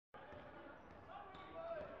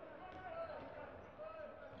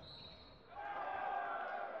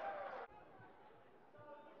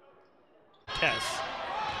contests.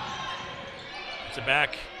 It's it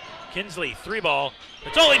back. Knisely, 3-ball.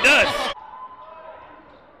 That's all he does.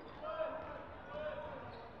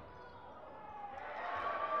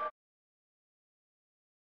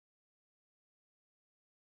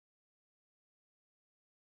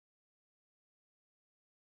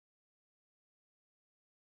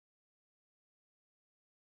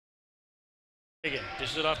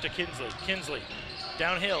 Dishes it off to Knisely. Knisely,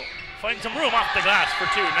 downhill, finds some room off the glass for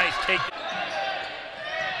two. Nice take.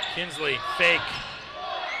 Knisely, fake,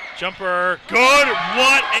 jumper, good.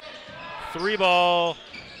 What? 3-ball,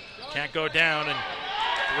 can't go down, and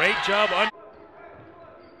great job.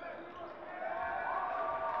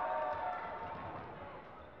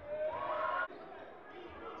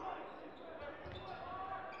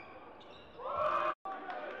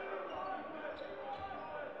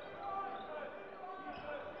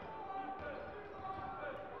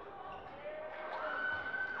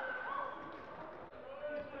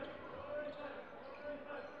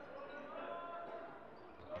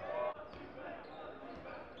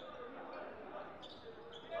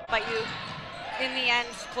 But you, in the end,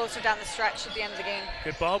 closer down the stretch at the end of the game.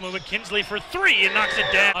 Good ball moving. Knisely for 3 and knocks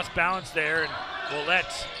it down. Lost balance there, and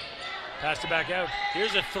Willette passed it back out.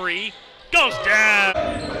 Here's a 3, goes down.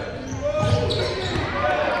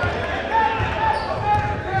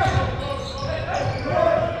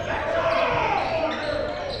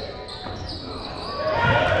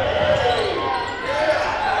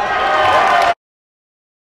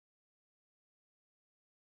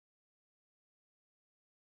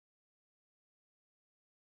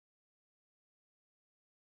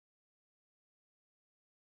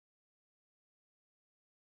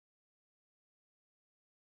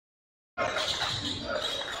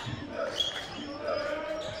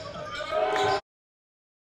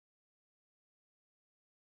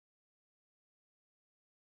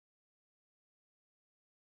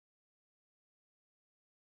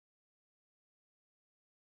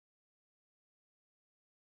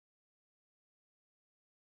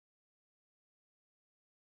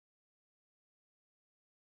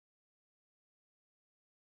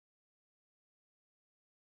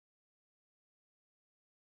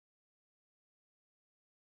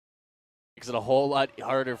 Makes it a whole lot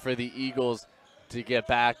harder for the Eagles to get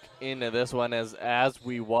back into this one as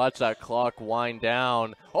we watch that clock wind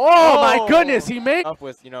down. Oh my goodness, he made up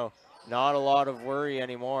with, not a lot of worry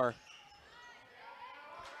anymore.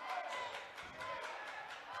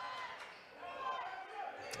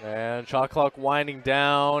 And shot clock winding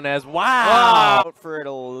down as wow. Out for it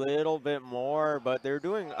a little bit more, but they're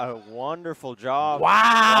doing a wonderful job.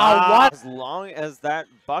 Wow. What? As long as that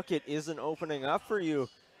bucket isn't opening up for you,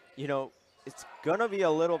 it's going to be a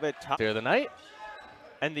little bit tough. Clear the night.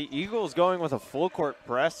 And the Eagles going with a full court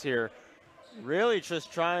press here. Really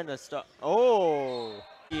just trying to stop. Oh,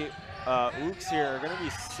 the Ooks here are going to be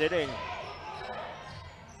sitting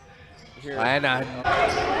here. And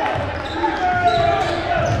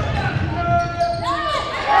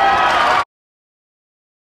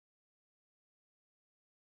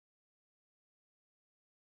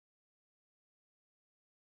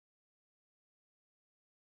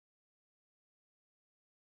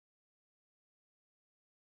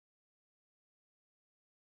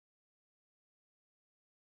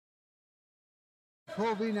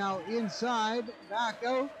Colby now inside, back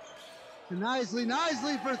out to Knisely.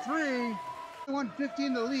 Knisely for 3.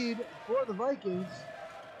 115 the lead for the Vikings.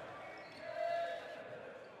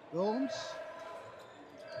 Gomes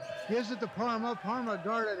gives it to Parma. Parma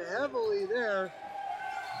guarded heavily there.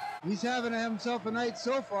 He's having himself a night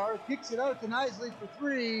so far. Kicks it out to Knisely for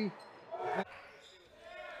 3.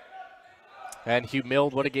 And Hugh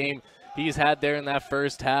Mild, what a game he's had there in that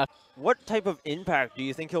first half. What type of impact do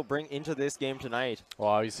you think he'll bring into this game tonight?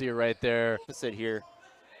 Wow, you see it right there. Sit here.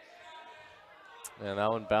 And that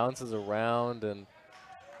one bounces around and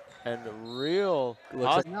real.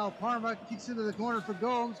 Now Parma kicks into the corner for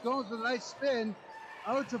Gomes. Gomes with a nice spin.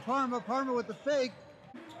 Out to Parma. Parma with the fake.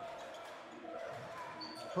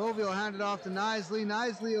 Colby will hand it off to Knisely.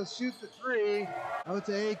 Knisely will shoot the 3. Out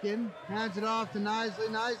to Aiken. Hands it off to Knisely.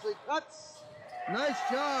 Knisely cuts. Nice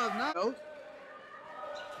job.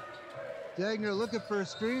 Dagner looking for a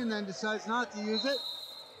screen, then decides not to use it.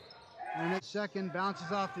 And his second bounces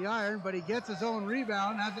off the iron, but he gets his own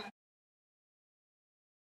rebound. Has it